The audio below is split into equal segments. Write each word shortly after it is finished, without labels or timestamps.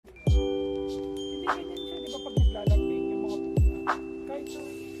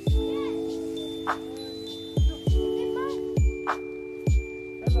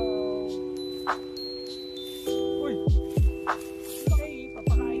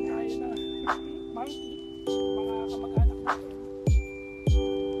monkey, mga kamag-anak natin.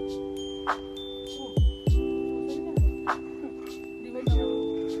 Di ba naman?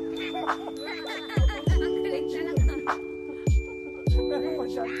 Ang galing talaga. Meron pa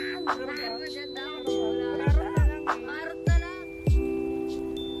dyan. Meron pa. Meron na lang. Marot na lang.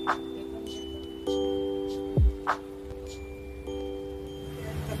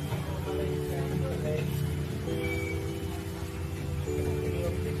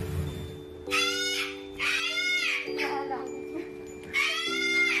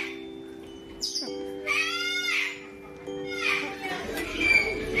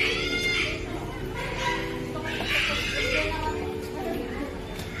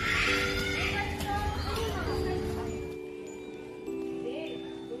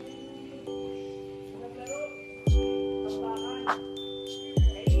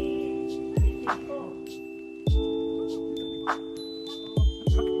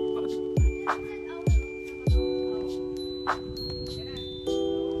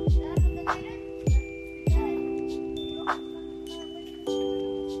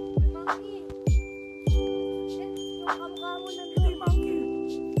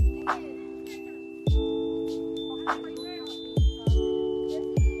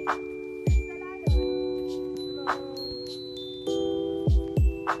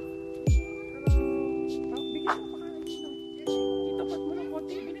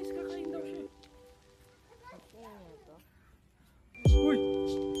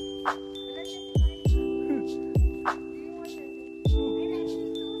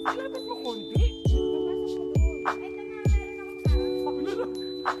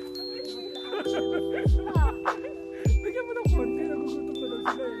 Bigyan mo ng konti, nagugutom pa daw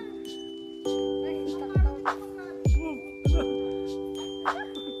sila eh.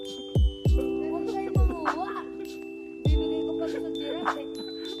 Huwag kayo mamuha. Bibigay ko pa sa giraffe eh.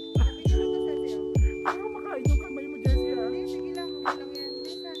 Bibigay ko sa sa'yo. Pero makain yung kamay mo, Jessie ha? Hindi, sige lang. Huwag lang yan.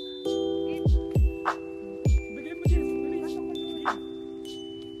 Lisa. Bigay mo, Jess. Bilis.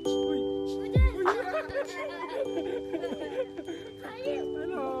 Uy.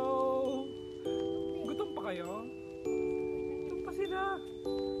 Hello. Gutom pa kayo? Gutom pa sila.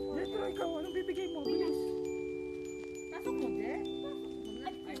 Jess, ikaw, anong bibigay mo? Bilis. Pasok mo, Jess.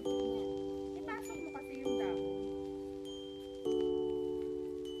 Ipasok mo kasi yung dahon.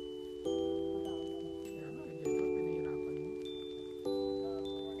 Pinahirapan mo.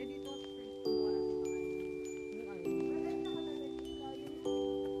 Eh, dito.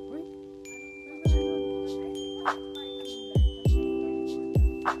 Uy.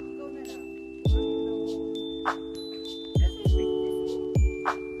 Ikaw na lang. Jessie, speak.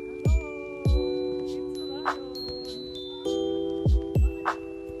 Hello. It's Ryan.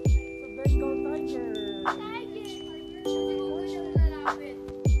 Sa Bengal Tiger. Kasi huwag ka siyang lalapit.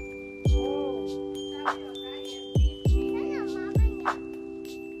 Oh. Sabi mo, kaya. Kaya, mama niya.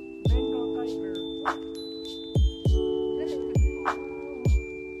 Bengal Tiger.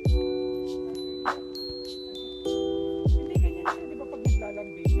 Hindi ganyan yan, di ba pag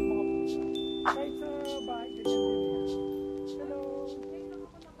naglalambing yung mga pusa? Kahit sa bahay, ganyan din yan. Hello.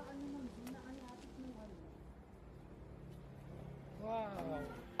 Wow.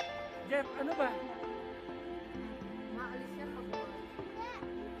 Jeff, ano ba? Maalis yan pag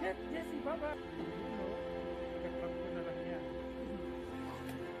Jeff, Jessie, baba. Ano? Nagprank ko na lang yan.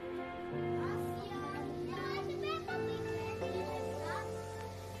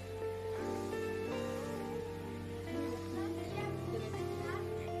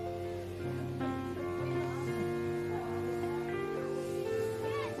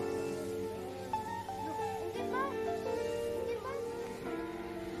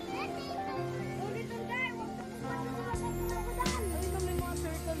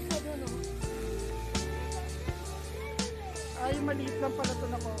 Ay, maliit lang pala ito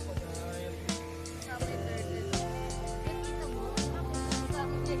na crocodile. Sabi turtle. Eh, kita mo?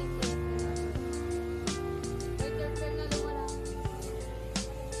 Sabi niya yung turtle. May turtle na lumala.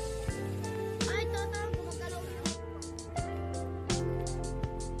 Ay, tata, gumagalaw yun.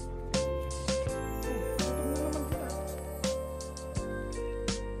 Gutom na naman sila.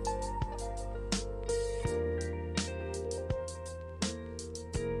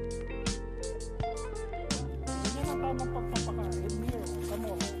 Ganyan ang tamang pagpapakain. Miro,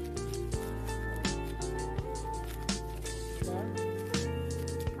 kamo. Diba?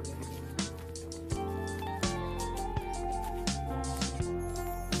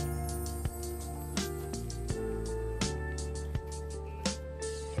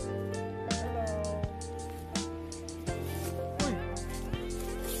 Hello. Uy!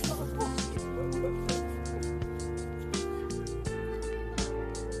 Bakit po?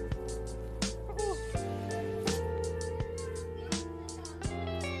 Ako!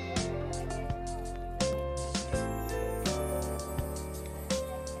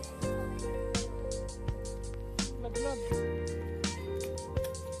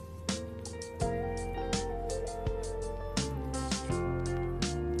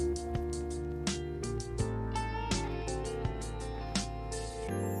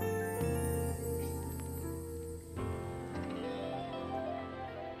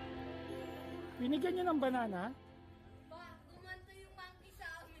 Binigyan niyo ng banana? Ba, gumanto yung monkey sa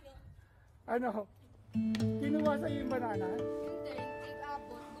amin, oh. Ano? Kinuha sa'yo yung banana? Hindi, take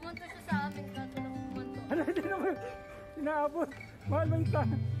abot. Gumanto siya sa amin, kaso lang gumanto. Ano, hindi naman inaabot. Mahal mo ita.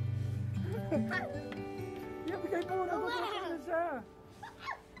 Bigay mo, nagugusto na siya.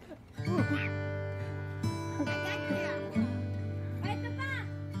 Ito pa!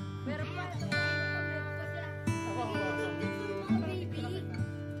 Meron pa, ito pa, meron pa siya. Ako. Mga baby.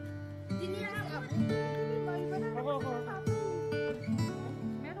 Hindi niya abot. Ako.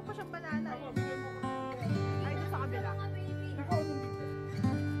 Meron pa siyang banana. Ako, bigyan mo ko. Ay, doon sa kabila. Mga baby. Nakausap dito.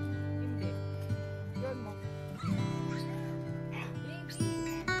 Hindi. Yan mo.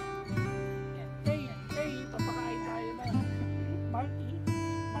 Baby. Hey, papakain tayo na. Marty,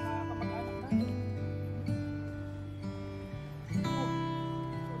 mga kamag-anak natin. Oh,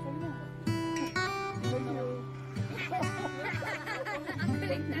 sorry na. Thank you. Ang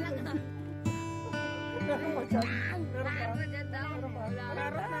galing talaga. Meron pa dyan. Meron pa. Ano dyan daw? Meron pa. Wala.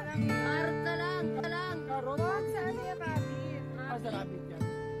 Karot na lang. Karot na lang. Talang. Karot. Huwag sa ano yung rabbit. Ah, sa rabbit yan.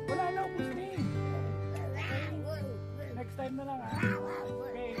 Wala na, ubus na eh. Next time na lang ah.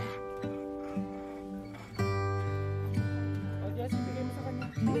 Okay. O Jess, ibigay mo sa kanya.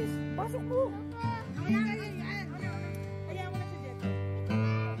 Please, pasok mo. Kaya mo na si Jet.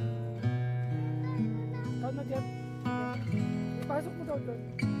 Ikaw na, Jeff. Ipasok mo daw doon.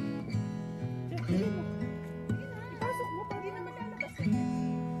 Jeff, bigay mo. Ipasok mo. Hindi naman lalabas eh.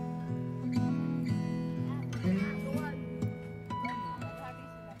 Sabi sila.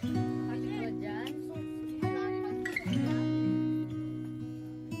 Ano ba dyan?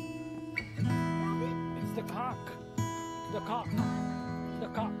 It's the cock. The cock. The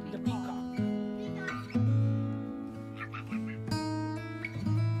cock. The peacock.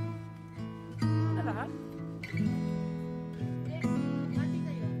 Na lahat? Mati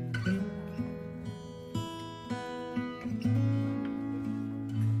kayo.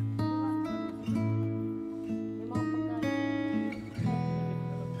 May mga pagkain.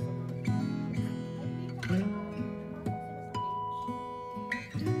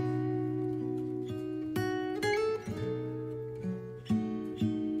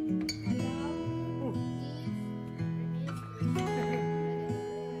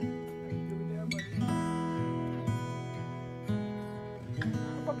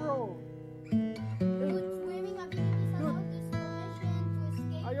 Ano pa bro? Good swimming activities allow the solution to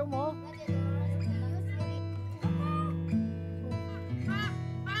escape Ayaw mo?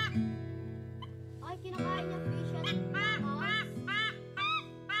 Ay, kinakain niya fish at mouse.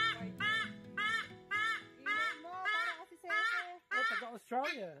 Iwan mo, para kasi Sese. Oh,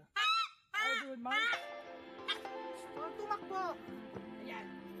 taga-Australia. How you doing, Mike? Huwag tumakbo. Ayan.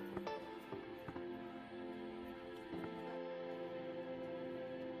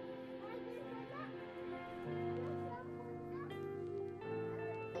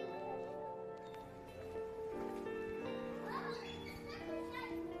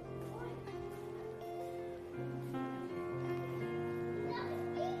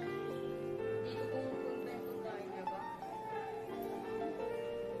 Dito kung tayo, diba?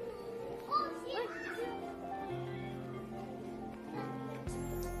 Oh, shit!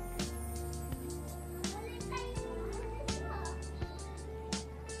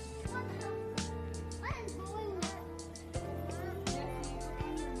 What is going on?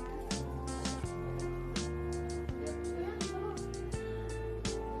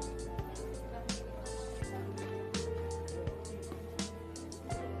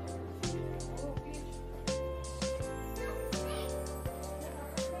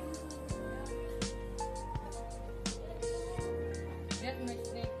 Get may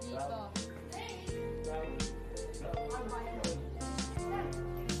snake dito.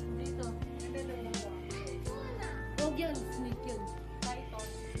 Dito. Huwag yan, snake yun. Python.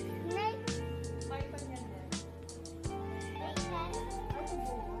 Snake. Python yan yan.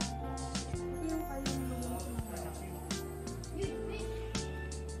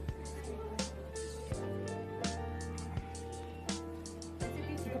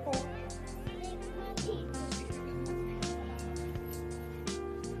 Sige po.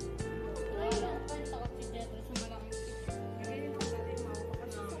 Takot si Jetro sa malaking fish. Ganyan ang galing mo.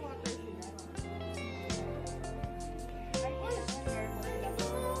 Kasi sa water sila. Ay, kailangan careful sila.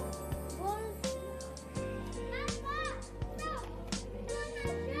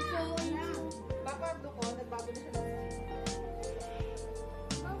 Papardo ko, nagbago na siya ng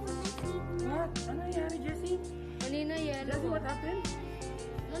What? Ano nangyari, Jessie? Kanina yellow. Jessie, what happened?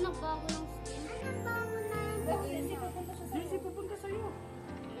 Nagbago ng skin. Jessie, pupunta sa'yo.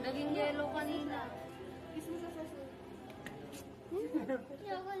 Naging yellow kanina. kiss mo sa susunod. Ayoko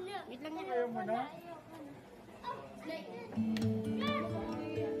na. Wait lang yan. Ayaw mo na? Ayoko na. Oh, like that. Yes.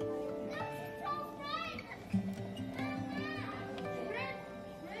 Look, it's so bright.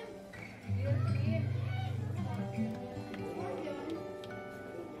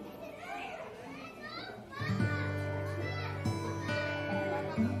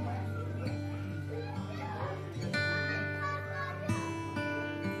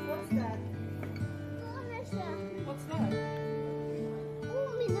 What's that? Ano siya? What's that? Oh,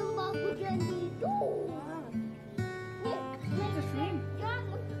 may nambago dyan dito. It's a shrimp. Yan.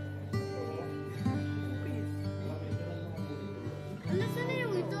 Please. Ano, saan na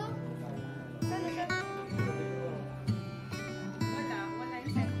yung ito? Saan na siya? Wala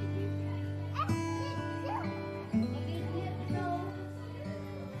yung sensitive.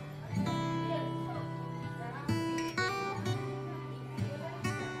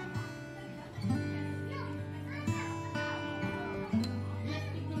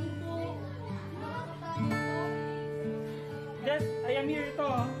 Yes, I am here ito.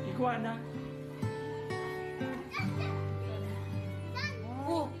 Iguana.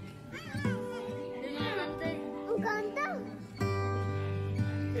 Oh! Ang ganda.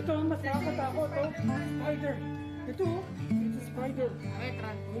 Ito ang mas nakakatakot. Oh. Spider. Ito. It's a spider. Wait,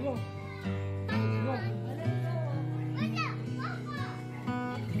 run. Hello. Hello.